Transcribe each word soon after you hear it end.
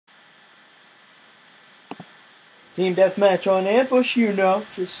Team deathmatch on ambush, you know.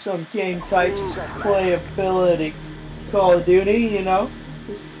 Just some game types, playability. Call of Duty, you know.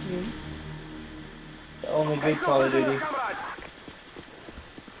 This game. The only good Call of Duty.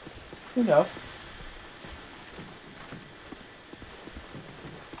 You know.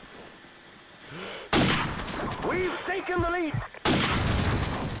 We've taken the lead.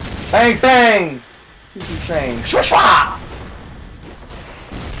 Bang bang! Easy train. Shwa shwa!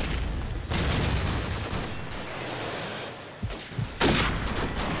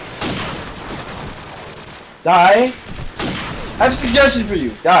 Die! I have a suggestion for you.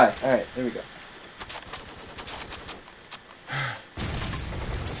 Die. Alright, there we go.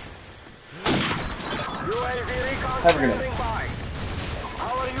 Have a grenade.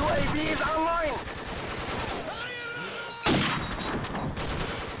 Our UAV is online.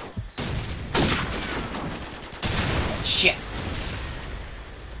 Shit.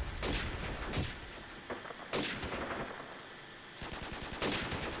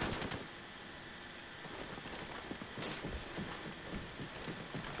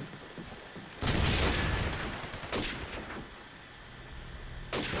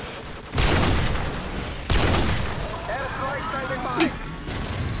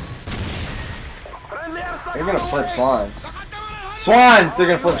 They're gonna flip swans. Swans! They're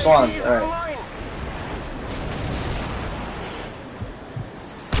gonna flip swans. Alright.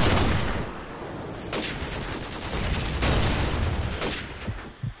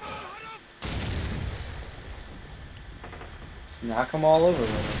 Knock them all over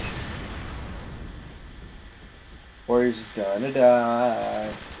with it. Warriors is gonna die.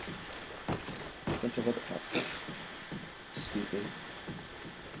 What the fuck? Stupid.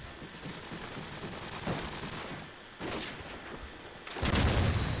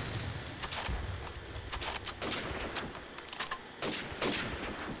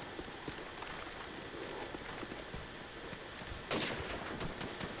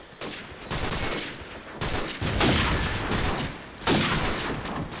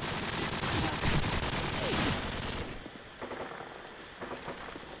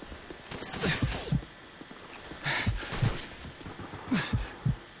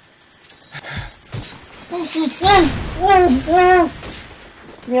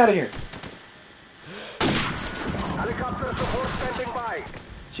 Get me out of here. Helicopter support standing by.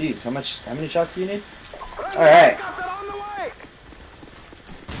 Jeez, how many shots do you need? Alright. Helicopter on the way.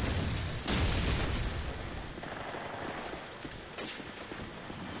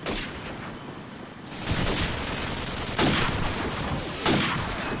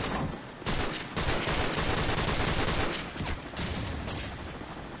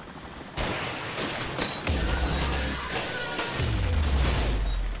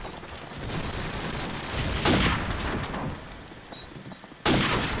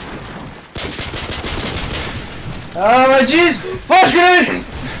 Oh my jeez! Flash grenade!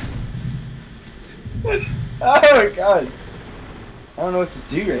 Oh my god. I don't know what to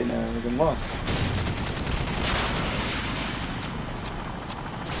do right now, like I'm lost.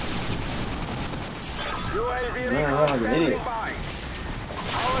 UAV I'm like an idiot.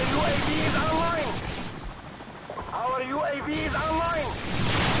 Our UAV is online. Our UAV is online.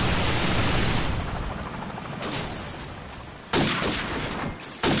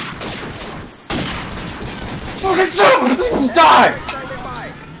 Fucking son of a die!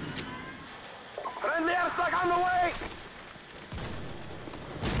 Friendly airstrike on the way.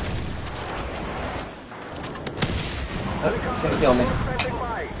 Oh, it's gonna kill me.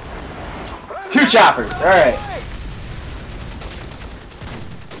 It's two choppers, alright.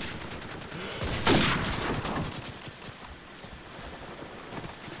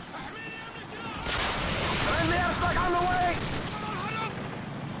 Friendly airstrike on the way.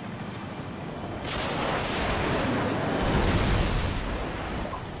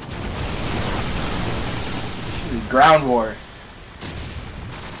 Ground war.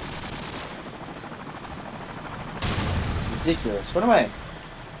 It's ridiculous. What am I?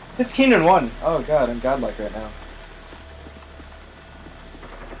 15-1. Oh god, I'm godlike right now.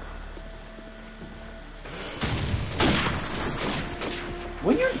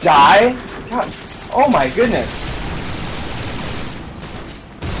 Will you die? God. Oh my goodness.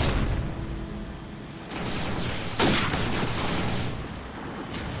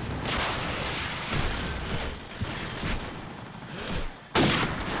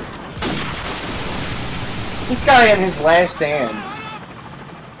 This guy in his last stand.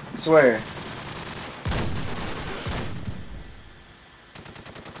 I swear.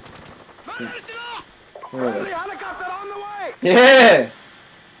 Friendly helicopter on the way. Yeah!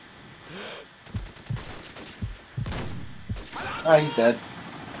 Oh, he's dead.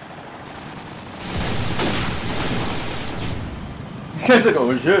 You guys like,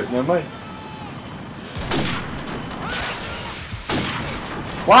 oh shit, never mind.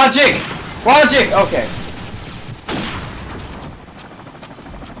 Logic! Logic! Okay.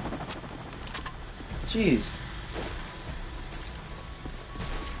 Jeez.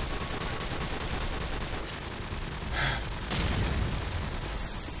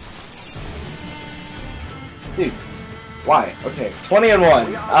 Dude. Why? Okay. 20 and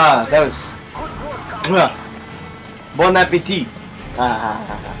 1. Ah, that was... Bon appetit.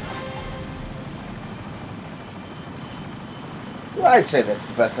 Well, I'd say that's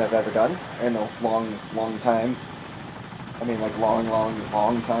the best I've ever done in a long, long time. I mean, like, long, long,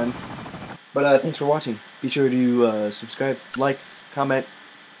 long time. But, thanks for watching. Be sure to, subscribe, like, comment,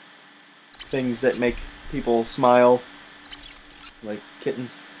 things that make people smile, like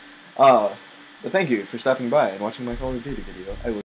kittens. But thank you for stopping by and watching my Call of Duty video. I will